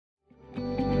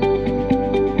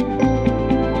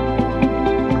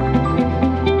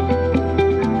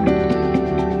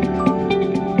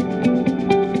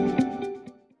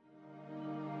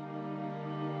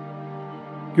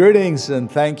Greetings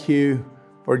and thank you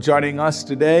for joining us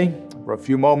today for a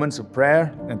few moments of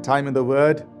prayer and time in the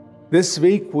Word. This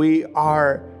week we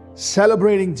are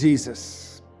celebrating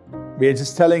Jesus. We are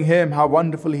just telling Him how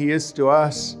wonderful He is to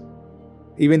us.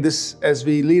 Even this as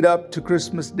we lead up to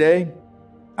Christmas Day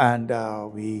and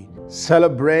we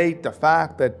celebrate the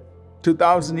fact that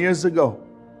 2,000 years ago,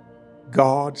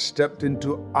 God stepped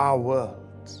into our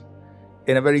world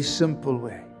in a very simple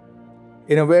way,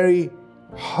 in a very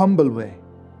humble way,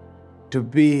 to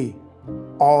be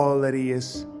all that He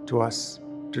is to us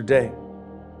today.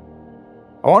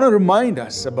 I want to remind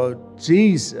us about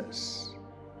Jesus,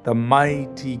 the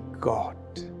mighty God.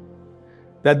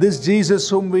 That this Jesus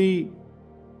whom we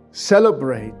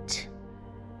celebrate,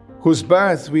 whose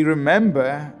birth we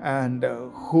remember, and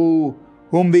whom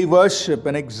we worship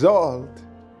and exalt,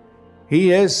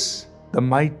 He is the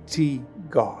mighty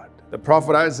God. The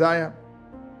prophet Isaiah,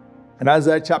 in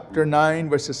Isaiah chapter 9,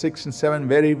 verses 6 and 7,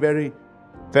 very, very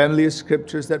familiar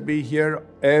scriptures that we hear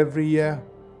every year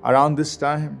around this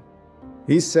time.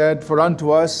 He said, "For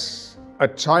unto us a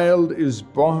child is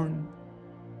born,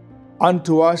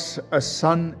 unto us a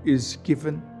son is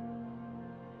given,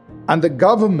 and the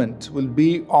government will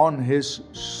be on His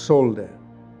shoulder,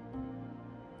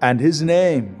 and His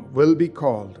name will be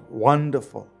called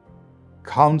Wonderful,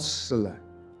 Counselor,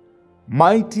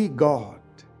 Mighty God,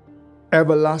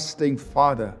 Everlasting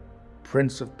Father,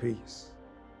 Prince of Peace.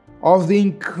 Of the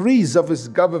increase of His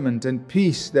government and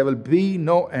peace there will be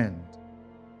no end,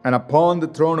 and upon the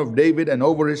throne of David and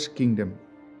over His kingdom,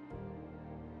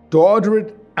 to order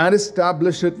it and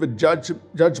establish it with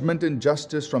judgment and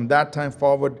justice from that time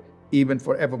forward, even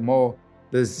forevermore.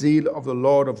 The zeal of the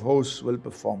Lord of hosts will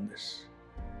perform this."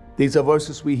 These are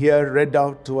verses we hear read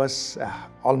out to us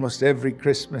almost every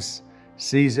Christmas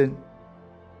season.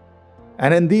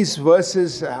 And in these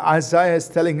verses, Isaiah is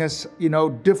telling us,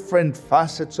 different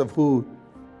facets of who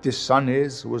this son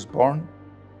is who was born.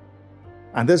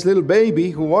 And this little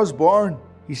baby who was born,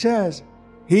 he says,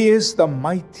 He is the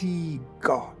mighty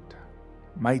God.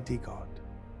 Mighty God.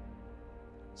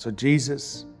 So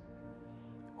Jesus,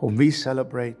 whom we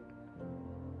celebrate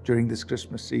during this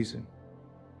Christmas season,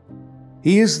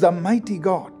 He is the mighty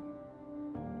God.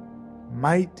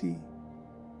 Mighty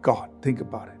God. Think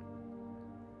about it.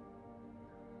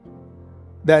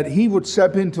 That He would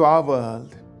step into our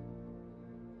world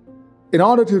in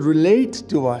order to relate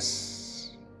to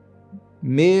us,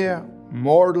 mere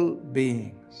mortal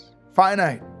beings,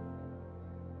 finite,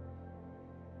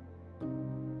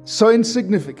 so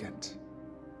insignificant,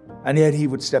 and yet He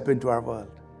would step into our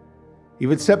world. He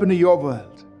would step into your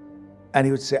world and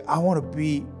He would say, "I want to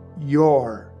be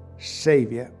your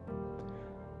Savior.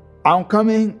 I'm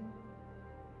coming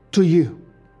to you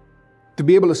to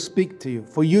be able to speak to you,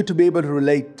 for you to be able to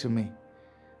relate to me.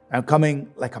 I'm coming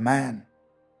like a man.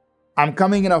 I'm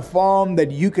coming in a form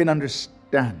that you can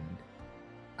understand.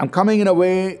 I'm coming in a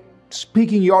way,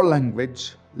 speaking your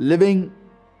language, living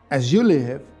as you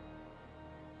live,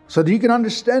 so that you can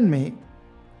understand me,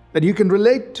 that you can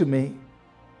relate to me."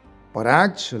 But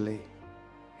actually,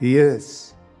 He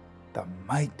is the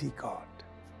mighty God.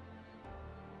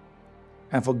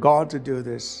 And for God to do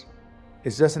this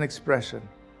is just an expression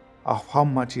of how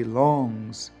much He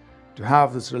longs to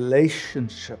have this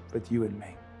relationship with you and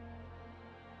me.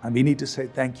 And we need to say,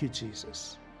 "Thank you,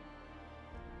 Jesus,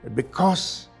 that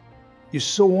because You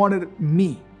so wanted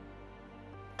me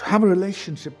to have a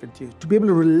relationship with You, to be able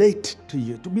to relate to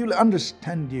You, to be able to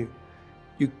understand You,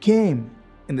 You came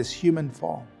in this human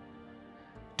form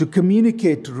to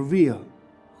communicate, to reveal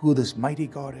who this mighty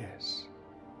God is,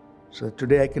 so that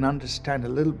today I can understand a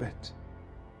little bit,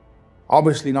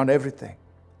 obviously not everything,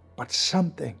 but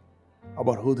something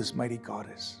about who this mighty God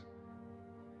is.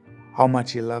 How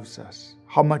much He loves us.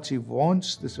 How much He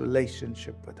wants this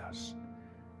relationship with us.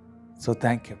 So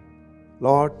thank Him.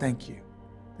 Lord, thank You.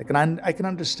 I can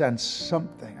understand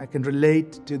something. I can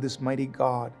relate to this mighty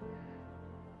God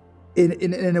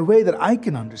in a way that I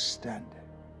can understand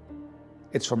it.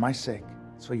 It's for my sake.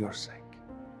 It's for Your sake.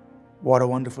 What a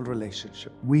wonderful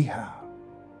relationship we have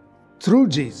through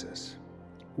Jesus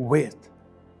with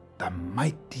the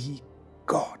mighty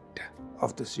God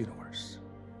of this universe.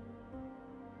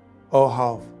 Oh,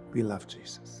 how we love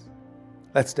Jesus.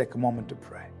 Let's take a moment to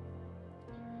pray.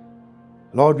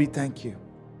 Lord, we thank You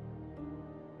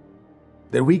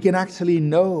that we can actually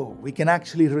know, we can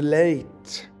actually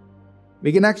relate,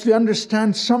 we can actually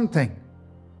understand something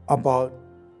about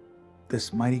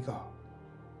this mighty God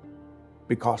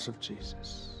because of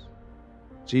Jesus.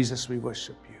 Jesus, we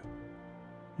worship You.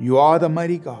 You are the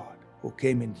mighty God who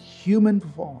came in human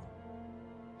form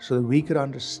so that we could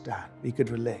understand, we could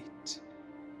relate.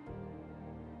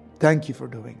 Thank you for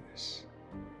doing this.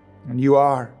 And you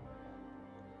are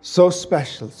so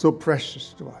special, so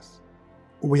precious to us.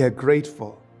 We are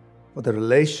grateful for the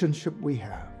relationship we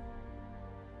have,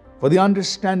 for the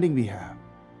understanding we have,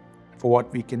 for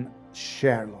what we can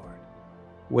share, Lord,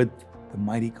 with the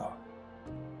mighty God.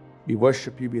 We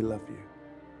worship you, we love you.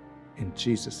 In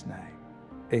Jesus' name,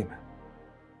 amen.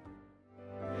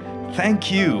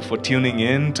 Thank you for tuning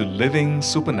in to Living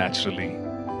Supernaturally.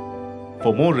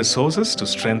 For more resources to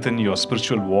strengthen your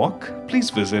spiritual walk,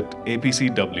 please visit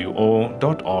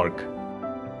apcwo.org.